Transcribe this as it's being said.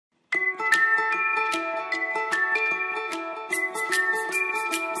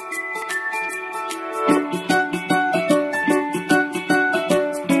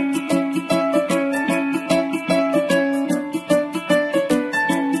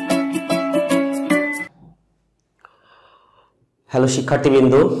Hello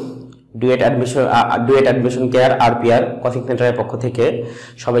শিক্ষার্থীবৃন্দ, duet admission care আরপিআর coaching সেন্টারের পক্ষ থেকে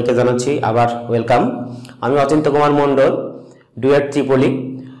সবাইকে জানাচ্ছি আবার ওয়েলকাম। আমি অচিন্ত কুমার মণ্ডল, ডুয়েট ত্রিপলি।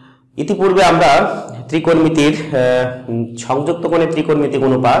 ইতিপূর্বে আমরা ত্রিকোণমিতির সংযুক্ত কোণে ত্রিকোণমিতিক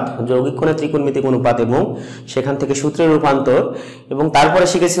অনুপাত, যৌগিক কোণে ত্রিকোণমিতিক অনুপাত এবং সেখান থেকে সূত্রের রূপান্তর এবং তারপরে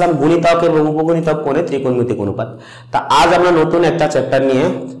শিখেছিলাম গুণিতক এবং উপগুণিতক কোণে ত্রিকোণমিতিক অনুপাত। তা আজ আমরা নতুন একটা চ্যাপ্টার নিয়ে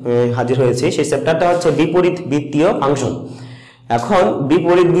হাজির হয়েছি। সেই চ্যাপ্টারটা হচ্ছে বিপরীত বৃত্তীয় ফাংশন। এখন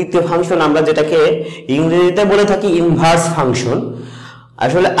বিপরীত বৃত্তীয় ফাংশন আমরা যেটাকে ইংরেজিতে বলে থাকি ইনভার্স ফাংশন।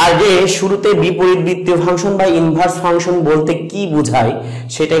 আসলে আগে শুরুতে বিপরীত বৃত্তীয় ফাংশন বা ইনভার্স ফাংশন বলতে কি বোঝায়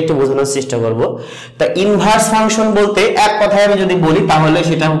সেটা একটু বোঝানোর চেষ্টা করব। তা ইনভার্স ফাংশন বলতে এক কথায় আমি যদি বলি তাহলে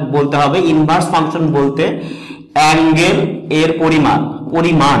সেটা বলতে হবে ইনভার্স ফাংশন বলতে অ্যাঙ্গেল এর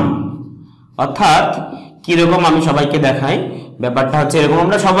পরিমাণ অর্থাৎ কিরকম আমি সবাইকে দেখাই। ব্যাপারটা হচ্ছে এরকম,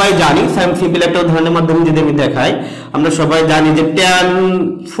 আমরা সবাই জানি, সিম্পল একটা উদাহরণের মাধ্যমে যদি আমি দেখাই, আমরা সবাই জানি যে tan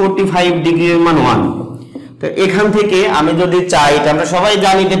 45 ডিগ্রির মান 1। তো এখান থেকে আমি যদি চাই, আমরা সবাই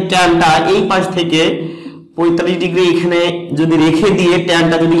জানি যে ট্যানটা এই পাশ থেকে 45 ডিগ্রি এখানে যদি রেখে দিয়ে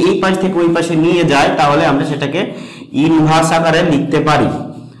ট্যানটা যদি এই পাশ থেকে ওই পাশে নিয়ে যায় তাহলে আমরা সেটাকে ইনভার্স আকারে লিখতে পারি।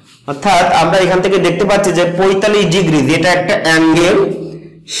 অর্থাৎ আমরা এখান থেকে দেখতে পাচ্ছি যে 45 ডিগ্রি যেটা একটা অ্যাঙ্গেল,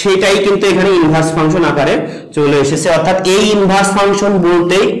 সেটাই কিন্তু এখানে ইনভার্স ফাংশন আকারে চলে এসেছে। অর্থাৎ এই ইনভার্স ফাংশন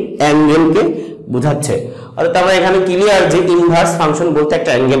বলতেই অ্যাঙ্গেলকে বোঝাচ্ছে। অর্থাৎ আমরা এখানে ক্লিয়ার যে ইনভার্স ফাংশন বলতে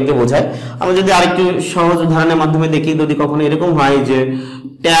একটা অ্যাঙ্গেলকে বোঝায়। আমরা যদি আরেকটু সহজ উদাহরণের মাধ্যমে দেখি, যদি কখনো এরকম হয় যে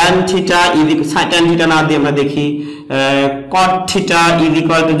tan থিটা না দিয়ে আমরা দেখি cot theta is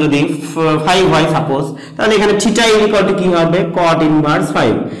equal to যদি 5 হয় সাপোজ, তাহলে এখানে থিটা ইজ ইকুয়াল টু কি হবে cot ইনভার্স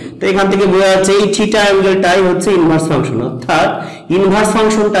 5। তো এখান থেকে বোঝা যাচ্ছে এই থিটা অ্যাঙ্গেলটাই হচ্ছে ইনভার্স ফাংশন, অর্থাৎ ইনভার্স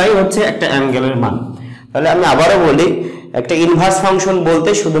ফাংশনটাই হচ্ছে একটা অ্যাঙ্গেলের মান। তাহলে আমি আবারও বলি, একটা ইনভার্স ফাংশন বলতে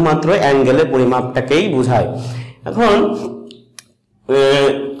শুধুমাত্র অ্যাঙ্গেলের পরিমাপটাকেই বোঝায়। এখন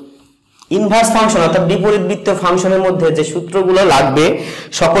ইনভার্স ফাংশন অর্থাৎ বিপরীত বৃত্তীয় ফাংশনের মধ্যে যে সূত্রগুলো লাগবে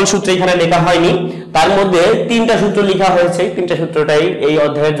সকল সূত্র এখানে লেখা হয়নি, তার মধ্যে 3টা সূত্র লেখা হয়েছে। 3টা সূত্রটাই এই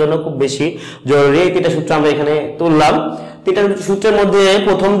অধ্যায়ের জন্য খুব বেশি জরুরি। এই 3টা সূত্র আমরা এখানে তুললাম। 3টা সূত্রের মধ্যে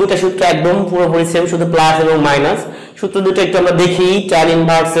প্রথম 2টা সূত্র একদম পুরোপুরি সেম, শুধু প্লাস এবং মাইনাস। সূত্র দুটো একটু আমরা দেখি, tan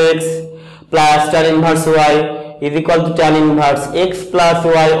inverse x plus tan inverse y is equal to tan inverse x plus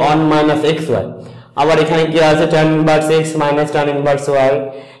y 1 minus xy। আবার এখানে কি আছে tan inverse x minus tan inverse y,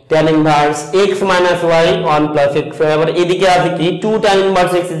 tan inverse x minus y 1 plus xy। আবার এদিকে আছে কি 2 tan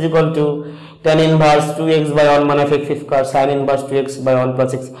inverse x is equal to tan inverse 2x by 1 minus x square sin inverse 2x by 1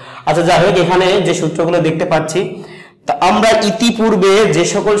 plus x। আচ্ছা, যাই হোক, এখানে যে সূত্রগুলো দেখতে পাচ্ছি, তা আমরা ইতিপূর্বে যে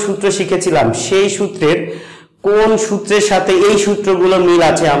সকল সূত্র শিখেছিলাম সেই সূত্রের কোন সূত্রের সাথে এই সূত্রগুলো মিল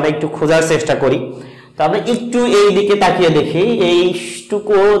আছে আমরা একটু খোঁজার চেষ্টা করি। আমরা একটু এই দিকে তাকিয়ে দেখি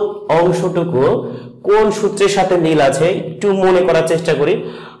এইটুকু অংশটুকু কোন সূত্রের সাথে মিল আছে, একটু মনে করার চেষ্টা করি।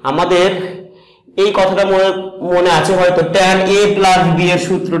 আমাদের এই কথাটা মনে আছে হয়তো, tan a plus b এর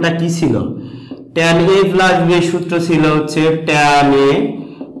সূত্রটা কি ছিল? tan a plus b এর সূত্র ছিল হচ্ছে tan a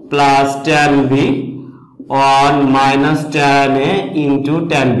plus tan b 1 minus tan a into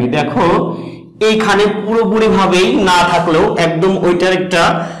tan b। দেখো এইখানে পুরোপুরি ভাবেই না থাকলেও একদম ওইটার একটা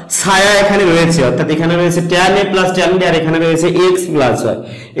ছায়া এখানে রয়েছে। অর্থাৎ এখানে রয়েছে tan a plus tan b আর এখানে রয়েছে x plus y,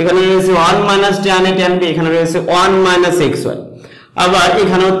 এখানে রয়েছে 1 minus tan a tan b, এখানে রয়েছে 1 minus xy। আবার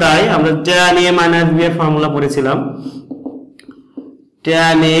এখানেও তাই, আমরা tan a minus b এর ফর্মুলা পড়েছিলাম,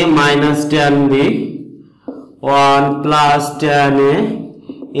 tan a minus tan b 1 plus tan a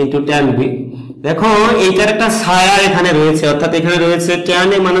into tan b। দেখো এইটার একটা ছায়া এখানে রয়েছে, অর্থাৎ এখানে রয়েছে tan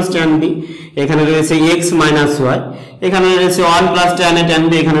a minus tan b, এখানে রয়েছে x minus y, এখানে রয়েছে 1 plus tan a tan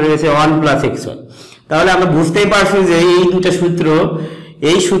b, এখানে রয়েছে 1 plus xy। তাহলে আমরা বুঝতেই পারছি যে এই দুটো সূত্র,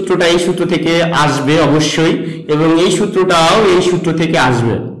 এই সূত্রটা এই সূত্র থেকে আসবে অবশ্যই, এবং এই সূত্রটাও এই সূত্র থেকে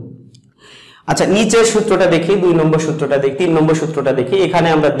আসবে। আচ্ছা, নিচের সূত্রটা দেখি, 2 নম্বর সূত্রটা দেখি, 3 নম্বর সূত্রটা দেখি। এখানে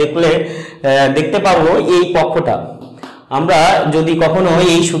আমরা দেখতে পাবো এই পক্ষটা, আমরা যদি কখনো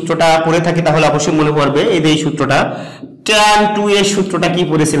এই সূত্রটা পড়ে থাকি তাহলে অবশ্যই মনে পড়বে এই যে এই সূত্রটা tan 2 এর সূত্রটা কি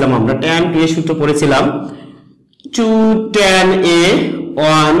পড়েছিলাম আমরা? tan 2 এর সূত্র পড়েছিলাম 2 tan a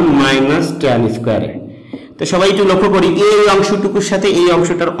 1 minus tan square। তো সবাই একটু লক্ষ্য করি, এই অংশটুকুর সাথে এই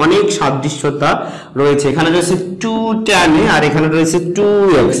অংশটার অনেক সাদৃশ্যতা রয়েছে। এখানে রয়েছে 2 tan a আর এখানে রয়েছে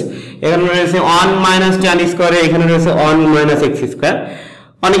 2x, এখানে রয়েছে 1 minus tan square, এখানে রয়েছে 1 minus x square।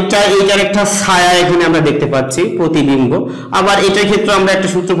 অনেকটা এইটার একটা ছায়া এখানে আমরা দেখতে পাচ্ছি, প্রতিবিম্ব। আবার এটার ক্ষেত্রে আমরা একটা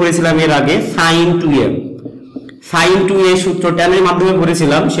সূত্র পড়েছিলাম এর আগে, sin 2a। sin 2a সূত্র tan এর মাধ্যমে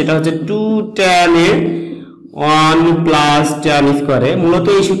পড়েছিলাম, সেটা হচ্ছে 2 tan a 1 plus tan square। মূলত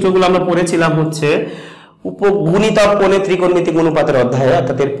এই সূত্রগুলো আমরা পড়েছিলাম হচ্ছে উপগুণিতক কোণে ত্রিকোণমিতিক অনুপাতের অধ্যায়ে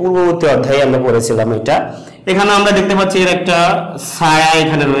অর্থাৎ এর পূর্ববর্তী অধ্যায়ে আমরা পড়েছিলাম এটা। এখানে আমরা দেখতে পাচ্ছি এর একটা ছায়া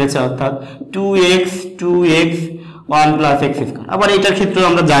এখানে রয়েছে অর্থাৎ 2x 1 + x²। আবার এটার ক্ষেত্রেও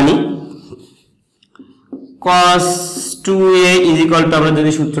আমরা জানি cos 2a = আমরা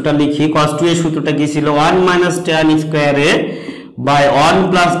যদি সূত্রটা লিখি cos 2a সূত্রটা কি ছিল 1 - tan স্কয়ারে বাই 1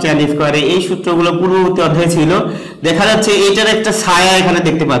 + tan স্কয়ারে। এই সূত্রগুলো পূর্ববর্তী অধ্যায়ে ছিল। দেখা যাচ্ছে এটার একটা ছায়া এখানে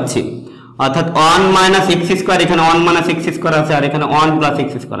দেখতে পাচ্ছি অর্থাৎ 1 - x² এখানে 1 - x² আছে আর এখানে 1 +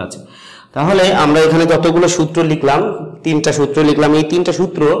 x² আছে। তাহলে আমরা এখানে যতগুলো সূত্র লিখলাম, তিনটা সূত্র লিখলাম, এই তিনটা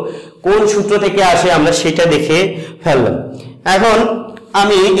সূত্র কোন সূত্র থেকে আসে আমরা সেটা দেখে ফেললাম। এখন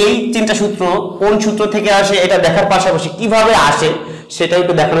আমি এই তিনটা সূত্র কোন সূত্র থেকে আসে এটা দেখার পাশাপাশি কিভাবে আসে সেটা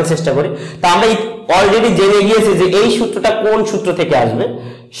একটু দেখানোর চেষ্টা করি। তা আমরা অলরেডি জেনে গিয়েছি যে এই সূত্রটা কোন সূত্র থেকে আসবে,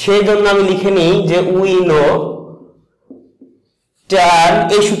 সেই জন্য আমি লিখে নিই যে উই নো tan,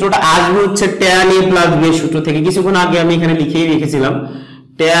 এই সূত্রটা আসবে হচ্ছে tan a + b এর সূত্র থেকে। কিছুক্ষণ আগে আমি এখানে লিখেই রেখেছিলাম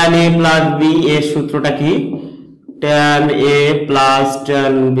tan a + b এর সূত্রটা কি tan a +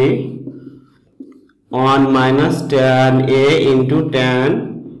 tan b 1 - tan a * tan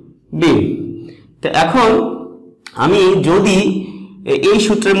b। তো এখন আমি যদি এই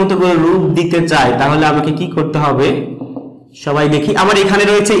সূত্রের মতো করে রূপ দিতে চাই তাহলে আমাকে কি করতে হবে সবাই দেখি। আমার এখানে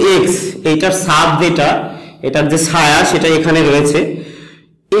রয়েছে x, এইটার সাব যেটা এটার যে ছায়া সেটা এখানে রয়েছে।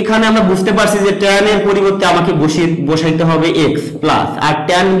 এখানে আমরা বুঝতে পারছি যে tan এর পরিবর্তে আমাকে বসাইতে হবে x প্লাস, আর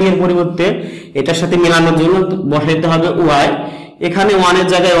tan b এর পরিবর্তে এটার সাথে মেলানোর জন্য বসাইতে হবে y। এখানে 1 এর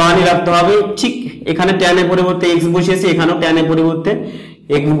জায়গায় 1ই রাখতে হবে। ঠিক এখানে tan এর পরিবর্তে x বসিয়েছি, এখানেও tan এর পরিবর্তে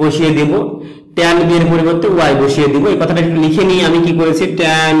x বসিয়ে দেব, tan b এর পরিবর্তে y বসিয়ে দিব। এই কথাটা একটু লিখে নিই। আমি কি করেছি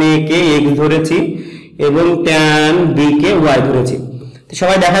tan a কে x ধরেছি এবং tan b কে y ধরেছি। তো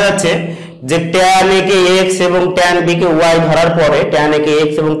সবাই দেখা যাচ্ছে যে tan a কে x এবং tan b কে y ধরার পরে, tan a কে x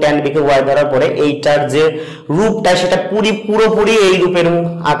এবং tan b কে y ধরার পরে এইটার যে রূপটা সেটা পুরোপুরি এই রূপের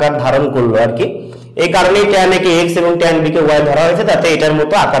আকার ধারণ করলো আর কি। এই কারণেই tan a কে x এবং tan b কে y ধরা হয়েছে, তাতে এটার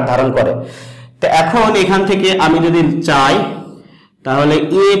মতো আকার ধারণ করে। তো এখন এখান থেকে আমি যদি চাই তাহলে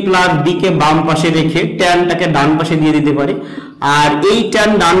a + b কে বাম পাশে রেখে tanটাকে ডান পাশে দিয়ে দিতে পারি, আর এই tan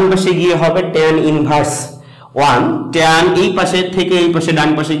ডান পাশে গিয়ে হবে tan ইনভার্স 1, tan এই পাশে থেকে এই পাশে ডান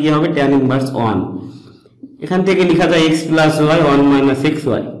পাশে গিয়ে হবে tan ইনভার্স 1। এখান থেকে লেখা যায় x + y 1 -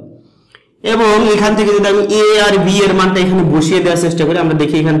 xy। এবং এখান থেকে যদি আমি a আর b এর মানটা এখানে বসিয়ে দেওয়ার চেষ্টা করি, আমরা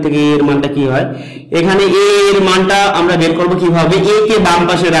দেখি এখান থেকে a এর মানটা কি হয়। এখানে a এর মানটা আমরা বের করব কিভাবে, a কে বাম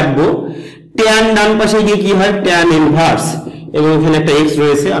পাশে রাখবো, tan ডান পাশে গিয়ে কি হয় tan ইনভার্স, এবং এখানে একটা x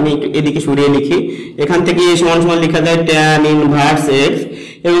রয়েছে, আমি একটু এদিকে সরিয়ে লিখি। এখান থেকে a = লেখা যায় tan ইনভার্স x,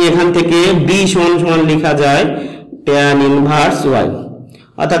 এবং এখান থেকে b = লেখা যায় tan ইনভার্স y।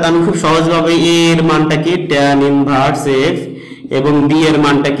 অর্থাৎ আমি খুব সহজভাবে a এর মানটা কি tan ইনভার্স x এবং b এর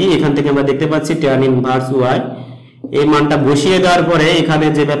মানটা কি এখান থেকে আমরা দেখতে পাচ্ছি tan ইনভার্স y। এই মানটা বসিয়ে দেওয়ার পরে এখানে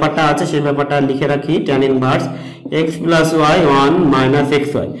যে ব্যাপারটা আছে সেই ব্যাপারটা লিখে রাখি tan inverse x + y 1 -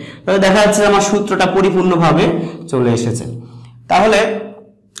 xy। তাহলে দেখা যাচ্ছে আমার সূত্রটা পরিপূর্ণভাবে চলে এসেছে। তাহলে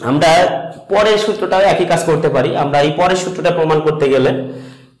আমরা পরের সূত্রটাও একই কাজ করতে পারি। আমরা এই পরের সূত্রটা প্রমাণ করতে গেলে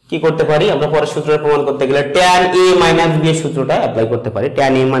কি করতে পারি, আমরা পরের সূত্রটা প্রমাণ করতে গেলে tan a - b এর সূত্রটা অ্যাপ্লাই করতে পারি।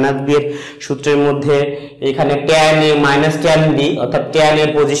 tan a - b এর সূত্রের মধ্যে এখানে tan a - tan b অর্থাৎ tan এর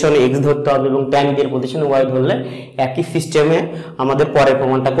পজিশনে x ধরতে হবে এবং tan b এর পজিশনে y ধরলে একই সিস্টেমে আমাদের পরের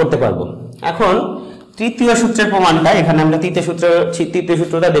প্রমাণটা করতে পারবো। এখন তৃতীয় সূত্রের প্রমাণটা, এখানে আমরা তৃতীয়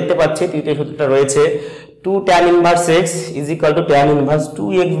সূত্রটা দেখতে পাচ্ছি। তৃতীয় সূত্রটা রয়েছে 2 tan inverse x = tan inverse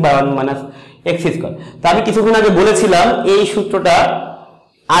 2x / 1 - x²। তো আমি কিছুক্ষণ আগে বলেছিলাম এই সূত্রটা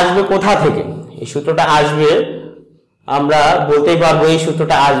আসবে কোথা থেকে। এই সূত্রটা আসবে, আমরা বলতেই পারবো এই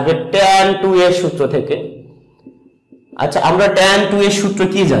সূত্রটা আসবে tan 2 এর সূত্র থেকে। আচ্ছা, আমরা tan 2 এর সূত্র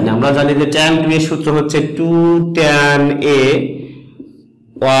কি জানি? আমরা জানি যে tan 2 এর সূত্র হচ্ছে 2 tan a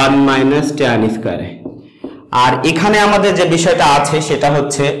 1 - tan স্কয়ার। আর এখানে আমাদের যে বিষয়টা আছে সেটা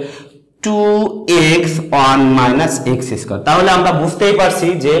হচ্ছে 2x 1 - x²। তাহলে আমরা বুঝতেই পারছি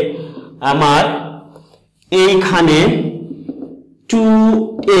যে আমার এইখানে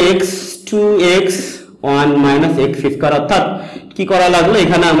 2x 1 - x² অর্থাৎ কি করা লাগলো,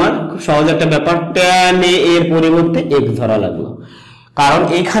 এখানে আমার খুব সহজ একটা ব্যাপার tan a এর পরিবর্তে x ধরা লাগলো। কারণ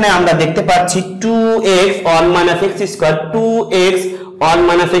এখানে আমরা দেখতে পাচ্ছি 2x 1 - x², 2x 1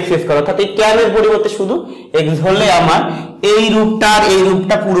 - x² অর্থাৎ এই tan এর পরিবর্তে শুধু x ধরলে আমার এই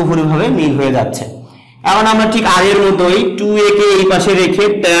রূপটা পুরোপুরি ভাবে মিল হয়ে যাচ্ছে। এখন আমরা ঠিক আগের মতোই 2a কে এই পাশে রেখে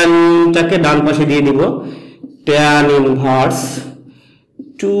tanটাকে ডান পাশে দিয়ে দিব, tan ইনভার্স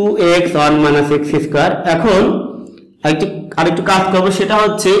 2x 1 - x²। এখন আরেকটু কাজ করবো, সেটা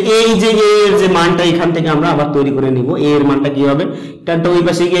হচ্ছে এই যে এর যে মানটা এখান থেকে আমরা আবার তৈরি করে নিব। a এর মানটা কি হবে, tan টা ওই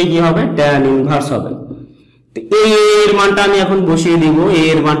পাশে গিয়ে কি হবে tan ইনভার্স হবে। তো এর মানটা আমি এখন বসিয়ে দিব।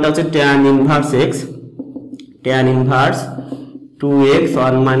 এর মানটা হচ্ছে tan inverse x, tan inverse 2x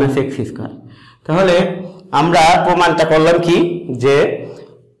 1 - x square. তাহলে আমরা প্রমাণটা করলাম কি যে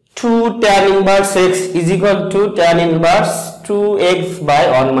 2 tan inverse x = tan inverse 2x /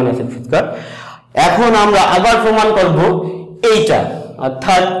 1 - x square. এখন আমরা আবার প্রমাণ করব এইটা,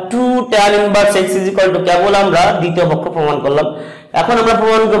 অর্থাৎ 2 tan ইনভার্স x কেবল আমরা দ্বিতীয় পক্ষ প্রমাণ করলাম। এখন আমরা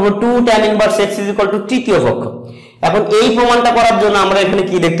প্রমাণ করব 2 tan ইনভার্স x তৃতীয় পক্ষ। এখন এই প্রমাণটা করার জন্য আমরা এখানে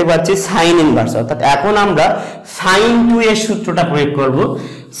কি দেখতে পাচ্ছি, sin ইনভার্স, অর্থাৎ এখন আমরা sin 2 এর সূত্রটা প্রয়োগ করব।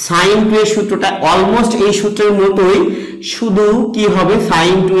 sin 2 এর সূত্রটা অলমোস্ট এই সূত্রের মতোই, শুধু কি হবে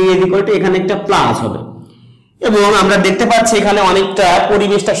sin 2 এখানে একটা প্লাস হবে, এবং আমরা দেখতে পাচ্ছি এখানে অনেকটা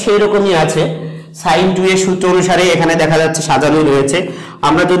পরিবেশটা সেই রকমই আছে। sin 2 এর সূত্র অনুসারে এখানে দেখা যাচ্ছে সাজানো রয়েছে।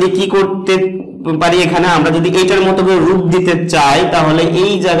 আমরা যদি কি করতে পারি, এখানে আমরা যদি এইটার মতো করে রূপ দিতে চাই তাহলে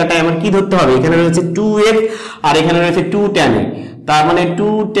এই জায়গাটায় আমার কি ধরতে হবে, এখানে রয়েছে 2x আর এখানে রয়েছে 2 tan এ, তার মানে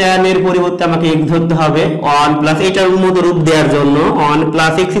 2 tan এর পরিবর্তে আমাকে x ধরতে হবে 1 প্লাস এইটার মতো রূপ দেওয়ার জন্য 1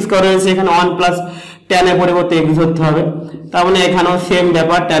 প্লাস x স্কয়ার রয়েছে, এখানে 1 প্লাস tan এর পরিবর্তে x ধরতে হবে। তার মানে এখানেও সেম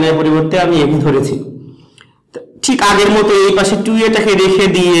ব্যাপার, tan এর পরিবর্তে আমি x ধরেছি। ঠিক আগের মতো এই পাশে 2 এটাকে রেখে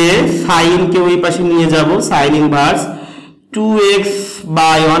দিয়ে sin কে ওই পাশে নিয়ে যাব, sin inverse 2x /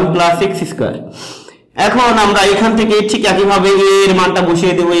 1 + x square. এখন আমরা এখান থেকে ঠিক একই ভাবে এর মানটা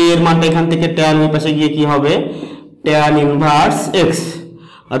বসিয়ে দেব। এর মানটা এখান থেকে tan ওই পাশে গিয়ে কি হবে, tan ইনভার্স x,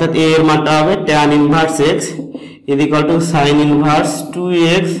 অর্থাৎ এর মানটা হবে tan inverse x = sin inverse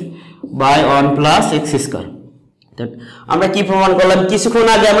 2x / 1 + x square. আমরা কি প্রমাণ করলাম, কিছুক্ষণ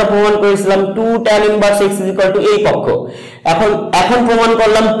আগে আমরা প্রমাণ করেছিলাম 2 tan ইনভার্স x এই পক্ষ। এখন প্রমাণ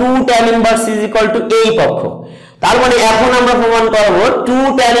করলাম 2 tan ইনভার্স এই পক্ষ। তার মানে এখন আমরা প্রমাণ করব 2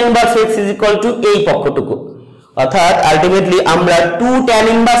 tan ইনভার্স x এই পক্ষটুকু। অর্থাৎ আলটিমেটলি আমরা 2 tan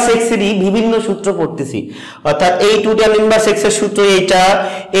ইনভার্স x এরই বিভিন্ন সূত্র পড়তেছি। অর্থাৎ এই 2 tan ইনভার্স x এর সূত্র এইটা,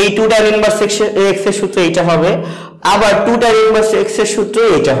 এই 2 tan ইনভার্স x এর সূত্র এইটা হবে, আবার 2 tan ইনভার্স x এর সূত্র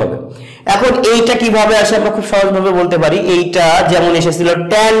এইটা হবে। এখন এইটা কিভাবে আসে আমরা খুব সহজভাবে বলতে পারি। এইটা যেমন এসেছিল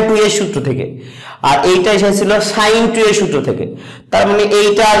tan 2 এর সূত্র থেকে, আর এইটা এসেছিল sin 2 এর সূত্র থেকে, তার মানে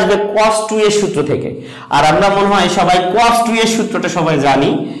এইটা আসবে cos 2 এর সূত্র থেকে। আর আমরা মনে হয় সবাই cos 2 এর সূত্রটা সবাই জানি।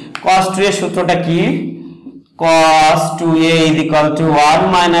 cos 2 এর সূত্রটা কি, cos 2a = 1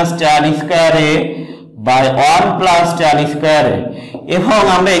 - tan square a / 1 + tan square a। এবং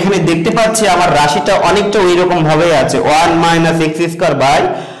আমরা এখানে দেখতে পাচ্ছি আমার রাশিটা অনেকটা ওই রকম ভাবে আছে, 1 - x স্কয়ার /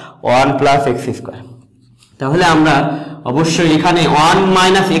 1 + x স্কয়ার। তাহলে আমরা অবশ্যই এখানে 1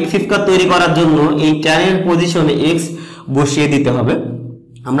 - x স্কয়ার তৈরি করার জন্য এই tan এর পজিশনে x বসিয়ে দিতে হবে।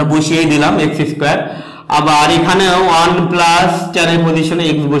 আমরা বসিয়ে দিলাম x স্কয়ার, আবার এখানেও 1 + tan এর পজিশনে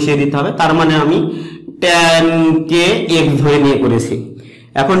x বসিয়ে দিতে হবে। তার মানে আমি tan কে x ধরে নিয়ে করেছি।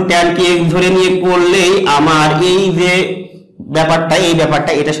 এখন tan কে x ধরে নিয়ে করলেই আমার এই যে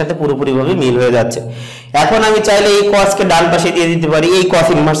ব্যাপারটা এটার সাথে পুরোপুরিভাবে মিল হয়ে যাচ্ছে। এখন আমি চাইলে এই cos কে ডান পাশে দিয়ে দিতে পারি এই cos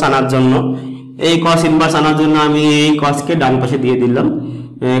ইনভার্স আনার জন্য। এই cos ইনভার্স আনার জন্য আমি এই cos কে ডান পাশে দিয়ে দিলাম,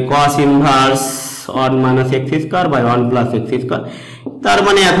 cos inverse 1 - x square / 1 + x square. তার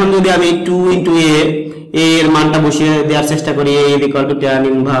মানে এখন যদি আমি 2 * a এর মানটা বসিয়ে দেওয়ার চেষ্টা করি, a = tan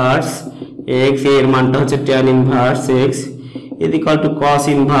ইনভার্স x, এর মানটা হচ্ছে tan inverse x = cos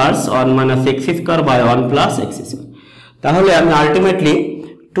inverse 1 - x square / 1 + x square. তাহলে আমি আলটিমেটলি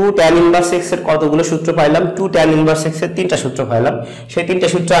 2 tan ইনভার্স x এর কতগুলো সূত্র পাইলাম, 2 tan ইনভার্স x এর 3টা সূত্র পাইলাম। সেই 3টা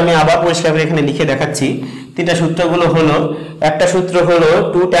সূত্র আমি আবার পরিষ্কার করে এখানে লিখে দেখাচ্ছি। 3টা সূত্রগুলো হলো, একটা সূত্র হলো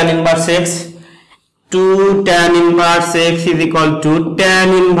 2 tan inverse x, 2 tan inverse x = tan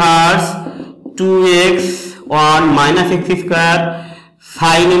inverse 2x 1 - x square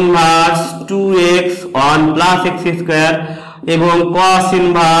sin inverse 2x 1 + x square এবং cos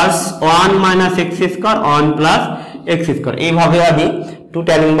inverse 1 - x square 1 + x square. এইভাবে আমি 2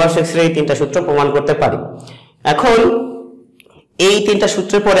 tan ইনভার্স x এর এই 3টা সূত্র প্রমাণ করতে পারি। এখন এই 3টা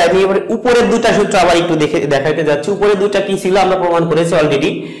সূত্রের পরে আমি এবারে উপরের দুটো সূত্র আবার একটু দেখাইতে যাচ্ছি। উপরের দুটো কি ছিল আমরা প্রমাণ করেছি অলরেডি।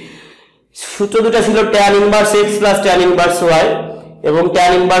 সূত্র দুটো ছিল tan inverse x + tan inverse y এবং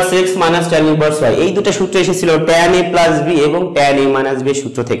tan inverse x - tan inverse y। এই দুটো সূত্র এসেছিল tan a + b এবং tan a - b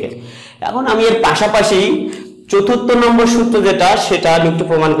সূত্র থেকে। এখন আমি এর পাশাপাশি চতুর্থ নম্বর সূত্র যেটা, সেটা আমি একটু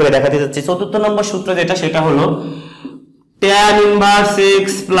প্রমাণ করে দেখাতে যাচ্ছি। চতুর্থ নম্বর সূত্র যেটা, সেটা হলো tan inverse x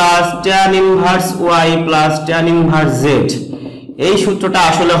 + tan inverse y + tan inverse z। এই সূত্রটা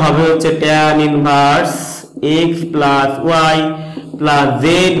আসলে হবে হচ্ছে tan inverse x + y + z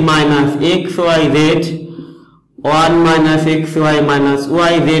 - xyz 1 - xy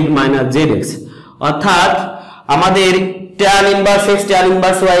 - yz - zx। অর্থাৎ আমাদের tan inverse x tan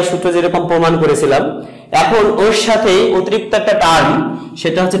inverse y সূত্র যেরকম প্রমাণ করেছিলাম, এখন ওর সাথে অতিরিক্ত একটা টার্ম,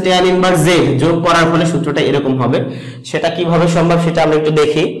 সেটা হচ্ছে tan ইনভার্স z যোগ করার ফলে সূত্রটা এরকম হবে। সেটা কিভাবে সম্ভব সেটা আমরা একটু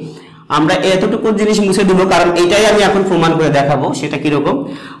দেখি। আমরা এতটুকু জিনিস মুছে দেব, কারণ এটাই আমি এখন প্রমাণ করে দেখাবো সেটা কি রকম।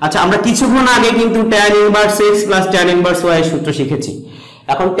 আচ্ছা, আমরা কিছুক্ষণ আগে কিন্তু tan inverse x plus tan inverse y এর সূত্র শিখেছি।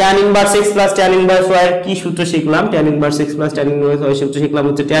 এখন tan inverse x plus tan inverse y এর কি সূত্র শিখলাম? tan inverse x plus tan inverse y এর সূত্র শিখলাম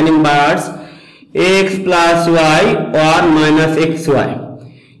হচ্ছে tan inverse x plus y 1 minus xy,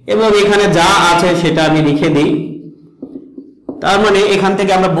 এবং এখানে যা আছে সেটা আমি লিখে দিই। তার মানে এখান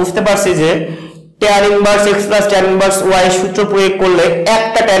থেকে আমরা বুঝতে পারছি যে tan inverse x plus tan inverse y এর সূত্র প্রয়োগ করলে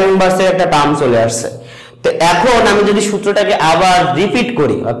একটা tan ইনভার্স এর একটা টার্ম চলে আসছে। তো এখন আমি যদি সূত্রটাকে আবার রিপিট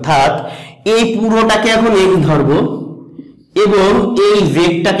করি, অর্থাৎ এই পুরোটাকে এখন x ধরবো এবং এই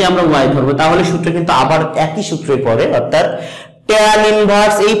জেডটাকে আমরা y ধরবো, তাহলে সূত্র কিন্তু আবার একই সূত্রই পড়ে, অর্থাৎ tan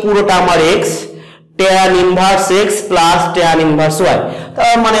ইনভার্স এই পুরোটা আমার x, tan inverse x plus tan inverse y।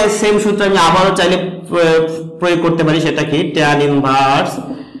 তার মানে সেম সূত্র আমি আবারও চাইলে প্রয়োগ করতে পারি। সেটা কি? tan ইনভার্স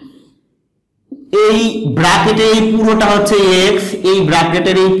এই ব্র্যাকেটে এই পুরোটা হচ্ছে x, এই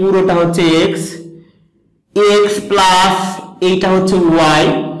ব্র্যাকেটের এই পুরোটা হচ্ছে x, x প্লাস এইটা হচ্ছে y।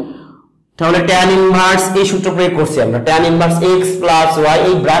 তাহলে tan ইনভার্স এই সূত্র প্রয়োগ করছি আমরা, tan inverse x plus y,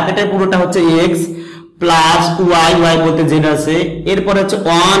 এই ব্র্যাকেটের পুরোটা হচ্ছে x প্লাস y, y বলতে z আছে, এরপর হচ্ছে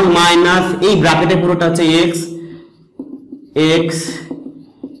 1 মাইনাস এই ব্র্যাকেটের পুরোটা হচ্ছে x, x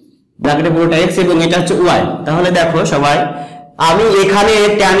ব্র্যাকেটের পুরোটা x এবং এটা হচ্ছে y। তাহলে দেখো সবাই, আমি এখানে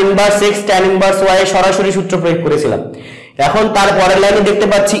tan inverse x tan inverse y এর সরাসরি সূত্র প্রয়োগ করেছিলাম। এখন তার পরের লাইনে দেখতে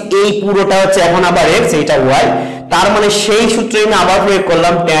পাচ্ছি এই পুরোটা হচ্ছে এখন আবার x, এইটা y। তার মানে সেই সূত্রে আমি আবার প্রয়োগ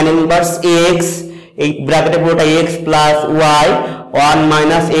করলাম tan ইনভার্স x, এই ব্র্যাকেটে পুরোটা x plus y 1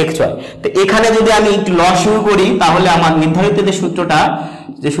 minus xy। তো এখানে যদি আমি একটু লসাগু করি তাহলে আমার নির্ধারিত যে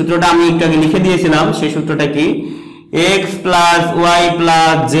সূত্রটা আমি একটু আগে লিখে দিয়েছিলাম, সেই সূত্রটা কি? x plus y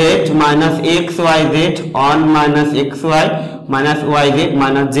plus z minus xyz 1 minus xy minus yz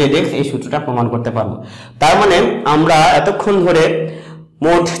minus zx, এই সূত্রটা প্রমাণ করতে পারবো। তার মানে আমরা এতক্ষণ ধরে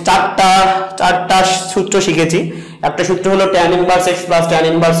মোট চারটা সূত্র শিখেছি। একটা সূত্র হলো tan inverse x plus tan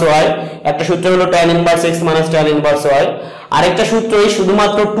inverse y, একটা সূত্র হলো tan inverse x minus tan inverse y, আরেকটা সূত্র এই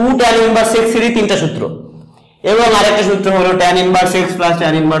শুধুমাত্র 2 tan ইনভার্স x এরই তিনটা সূত্র, এবং আরেকটা সূত্র হলো tan inverse x plus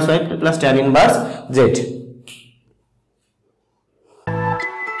tan inverse y plus tan inverse z।